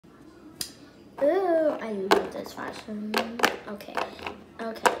Ooh, I love this fashion. Okay.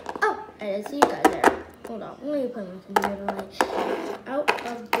 Oh, I didn't see you guys there. Hold on, let me put my computer away. Out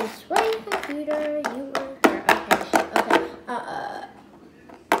of this way, computer. You were there. Okay.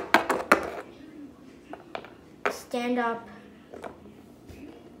 Stand up.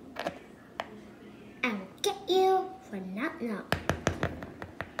 I will get you for not knowing.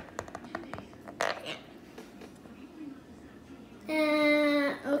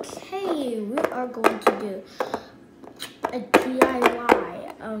 Okay, we are going to do a DIY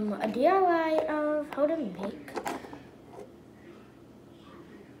of how to make.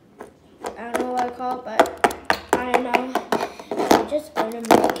 I don't know what I call it, but I don't know. I'm just gonna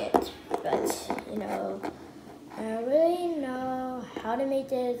make it. But you know, I don't really know how to make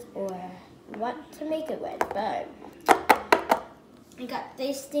this or what to make it with. But I got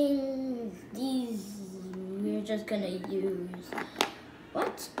these things. These we're just gonna use.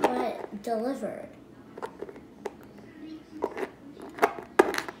 What delivered?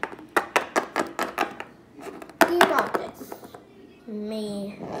 You got this.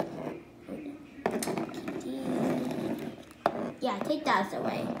 Me. Yeah, take that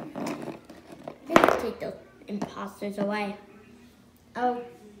away. Let's take those imposters away.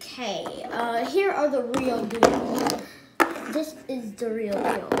 Okay, here are the real deal. This is the real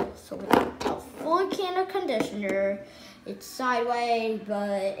deal. So we got a full can of conditioner. It's sideways,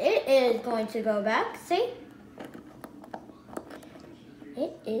 but it is going to go back. See?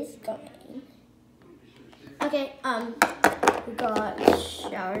 It is going. Okay, we got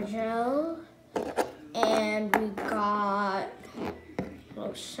shower gel, and we got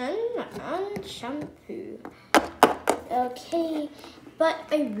lotion and shampoo. Okay, but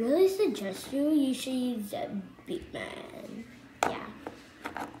I really suggest you should use Beekman. Yeah.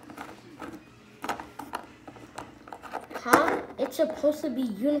 Huh? It's supposed to be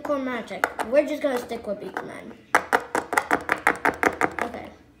unicorn magic. We're just gonna stick with Beekman. Okay.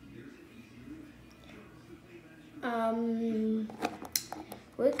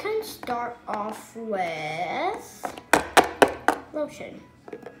 We can start off with lotion.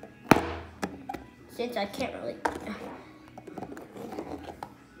 Since I can't really.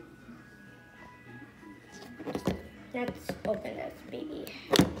 Let's open this baby.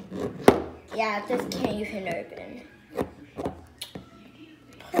 Yeah, this can't even open.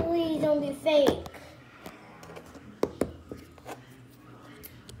 Please don't be fake.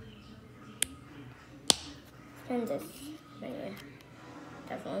 And this, anyway,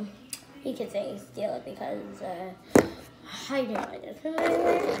 definitely. You could say steal it because I didn't like this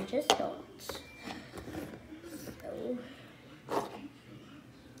anyway. I just don't.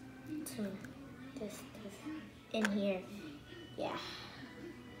 So this in here, yeah.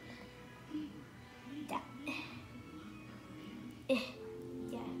 That, yeah.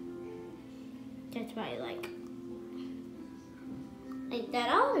 That's what I like that.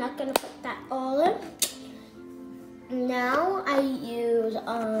 I'm not gonna put that all in. Now I use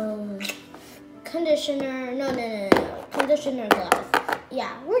conditioner. No. Conditioner glass.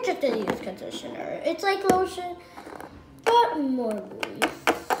 Yeah, we're just gonna use conditioner. It's like lotion, but more loose.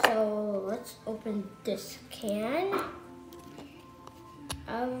 So let's open this can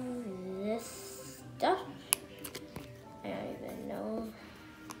of this stuff. I don't even know.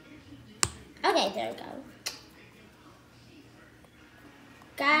 Okay, there we go.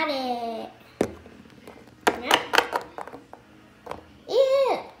 Got it.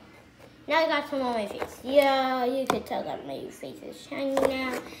 Yeah. Now I got some on my face. Yeah, you could tell that my face is shiny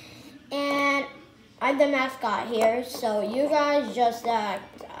now. And I'm the mascot here, so you guys just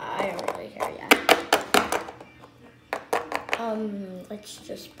act. I don't really care yet. Let's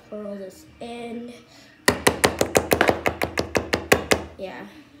just pour this in. Yeah.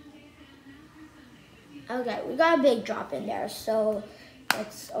 Okay, we got a big drop in there, so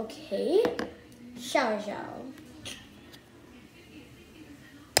that's okay. Shower gel.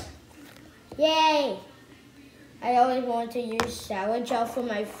 Yay! I always wanted to use shower gel for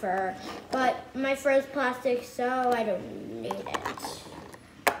my fur, but my fur is plastic, so I don't need it.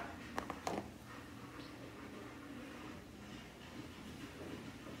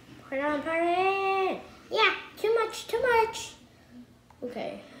 Put it on, put it in. Yeah, too much.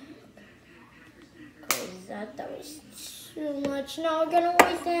 Okay. Cause that was too much. No, we're gonna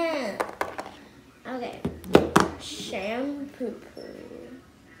waste it. Okay. Shampoo.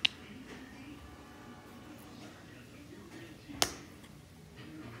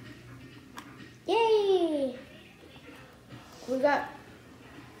 Yay! We got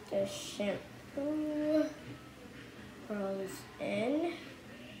the shampoo goes in.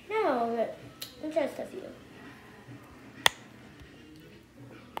 No, just a few.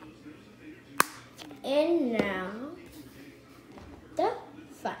 And now, the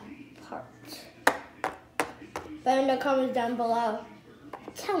fun part. But in the comments down below,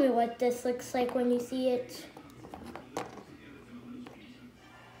 tell me what this looks like when you see it.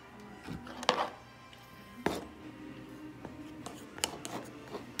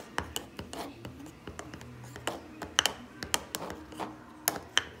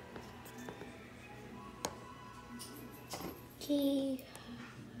 Okay.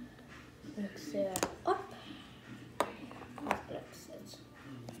 Mix it up. Mix it.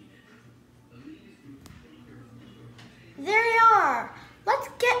 There you are. Let's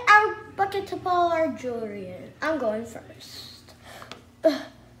get our bucket to put all our jewelry in. I'm going first.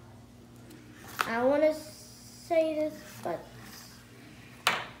 I want to say this, but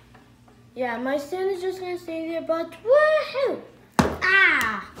yeah, my stand is just gonna stay there. But woohoo!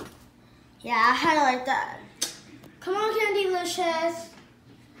 Ah, yeah, I like that. Come on, Candylicious.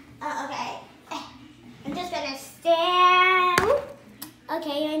 Okay. I'm just gonna stand.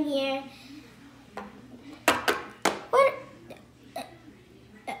 Okay, I'm here. What?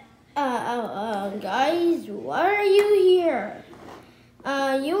 Guys, why are you here?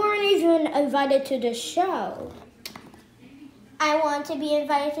 You weren't even invited to the show. I want to be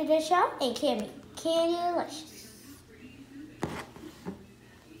invited to the show, and Candylicious.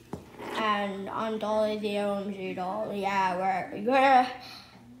 And I'm Dolly the OMG doll. Yeah,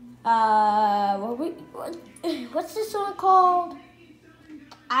 what's this song called?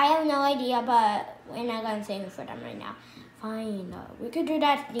 I have no idea, but we're not gonna sing it for them right now. Fine, we could do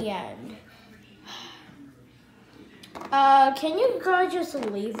that at the end. Can you guys just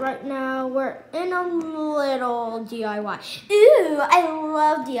leave right now? We're in a little DIY. Ooh, I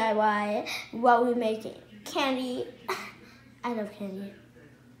love DIY. What we making? Candy. I love candy.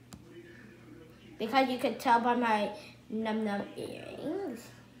 Because you could tell by my num-num earrings.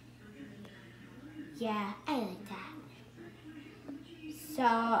 Yeah, I like that. So,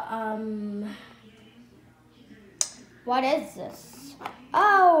 what is this?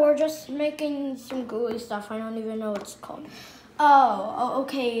 Oh, we're just making some gooey stuff. I don't even know what it's called. Oh,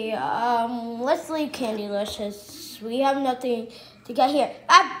 okay. Let's leave Candylicious. We have nothing to get here.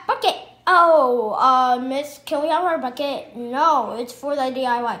 Ah, bucket! Oh, miss, can we have our bucket? No, it's for the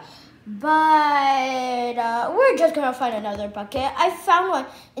DIY. But we're just gonna find another bucket. I found one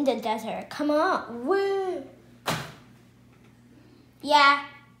in the desert. Come on. Woo. Yeah.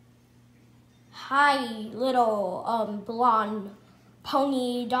 Hi, little blonde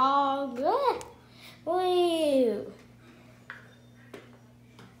pony dog. Woo.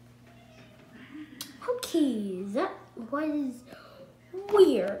 Okay, that was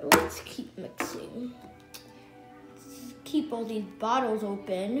weird. Let's keep mixing. Let's keep all these bottles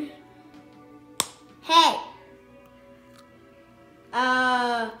open. Hey,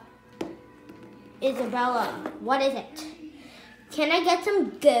 Isabella, what is it? Can I get some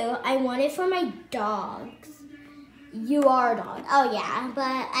goo? I want it for my dogs. You are a dog. Oh yeah, but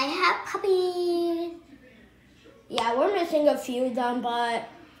I have puppies. Yeah, we're missing a few of them, but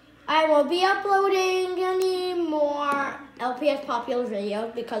I won't be uploading any more LPS Popular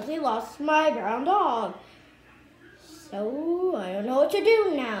videos because we lost my brown dog. So I don't know what to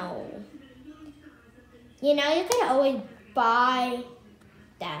do now. You know, you could always buy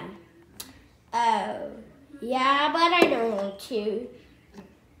them. Oh, yeah, but I don't want to.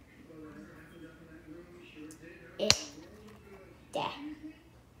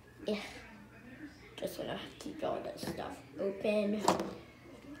 Just gonna keep all this stuff open.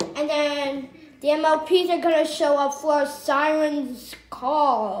 And then the MLPs are gonna show up for Siren's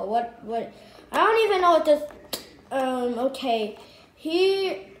Call. What? I don't even know what this, okay.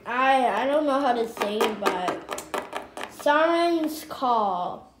 I don't know how to say it, but Siren's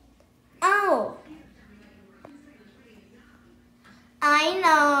Call. Oh, I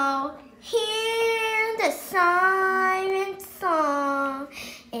know. Hear the siren song.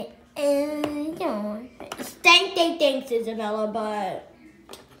 Thanks, Isabella, but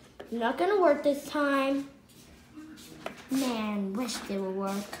not gonna work this time. Man, wish they would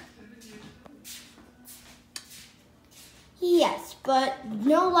work. Yes, but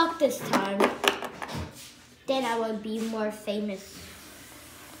no luck this time. Then I would be more famous.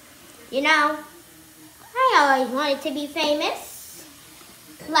 You know, I always wanted to be famous.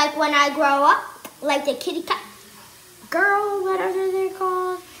 Like when I grow up, like the kitty cat girl, whatever they're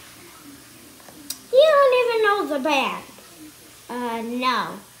called. You don't even know the band.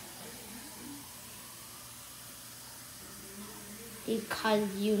 No.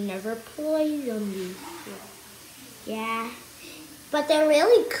 Because you never played them before. Yeah. But they're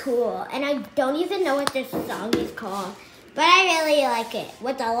really cool. And I don't even know what this song is called. But I really like it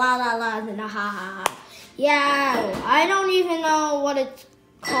with the la la la's and the ha ha ha. Yeah, I don't even know what it's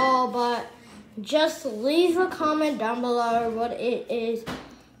called, but just leave a comment down below what it is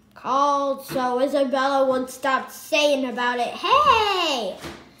called so Isabella would stop saying about it. Hey,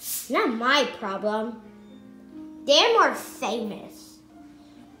 not my problem. They're more famous.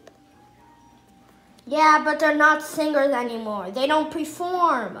 Yeah, but they're not singers anymore. They don't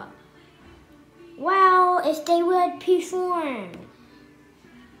perform. Well, if they would perform,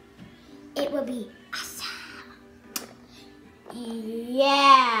 it would be awesome.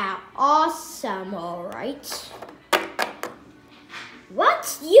 Yeah, awesome, all right.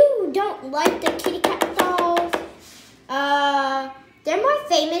 What? You don't like the kitty cat dolls? They're more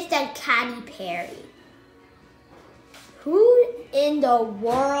famous than Katy Perry. Who in the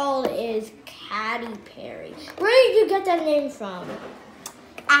world is Katy Perry? Where did you get that name from?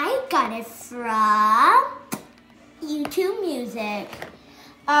 I got it from YouTube Music.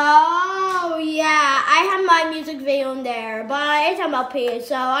 Oh, yeah. I have my music video in there, but it's MLP,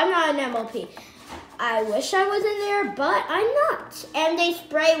 so I'm not an MLP. I wish I was in there, but I'm not. And they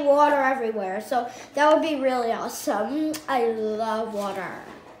spray water everywhere, so that would be really awesome. I love water.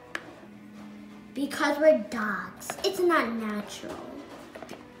 Because we're dogs. It's not natural.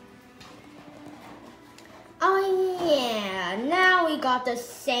 Oh, yeah. Now we got the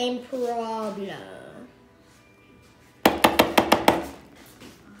same problem.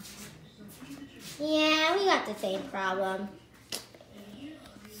 Yeah, we got the same problem.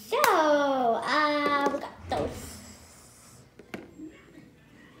 So, we got those.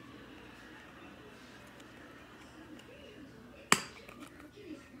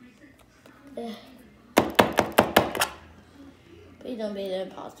 Please don't be the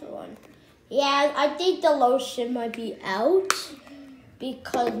imposter one. Yeah, I think the lotion might be out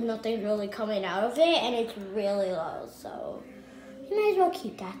because nothing's really coming out of it and it's really low, so you might as well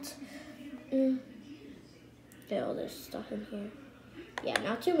keep that. Get all this stuff in here. Yeah,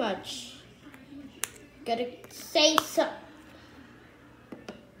 not too much. Gotta say so.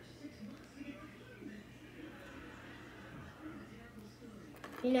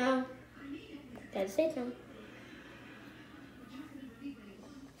 You know, gotta say something.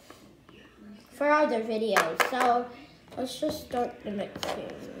 For other videos, so let's just start the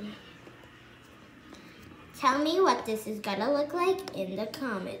mixing. Tell me what this is gonna look like in the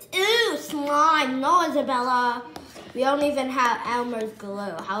comments. Ooh, slime! No, Isabella. We don't even have Elmer's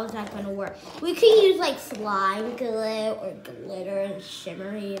glue. How is that gonna work? We could use like slime glue or glitter and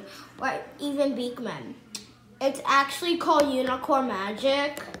shimmery or even Beekman. It's actually called Unicorn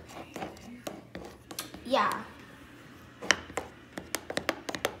Magic. Yeah.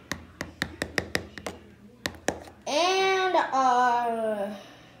 And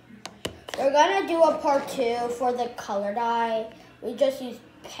we're gonna do a part 2 for the color dye. We just use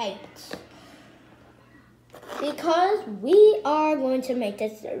paint. Because we are going to make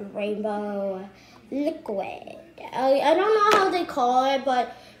this rainbow liquid. I don't know how they call it,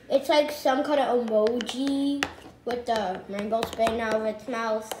 but it's like some kind of emoji with the rainbow spin out of its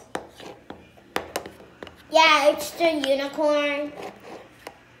mouth. Yeah, it's the unicorn.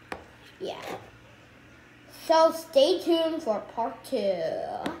 Yeah. So stay tuned for part 2.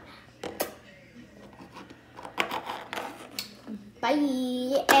 Bye.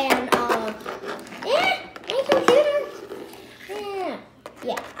 And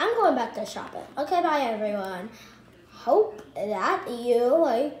yeah, I'm going back to shopping. Okay, bye everyone. Hope that you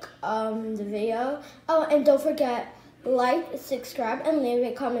like the video. Oh, and don't forget, like, subscribe, and leave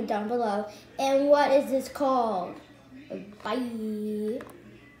a comment down below. And what is this called? Bye.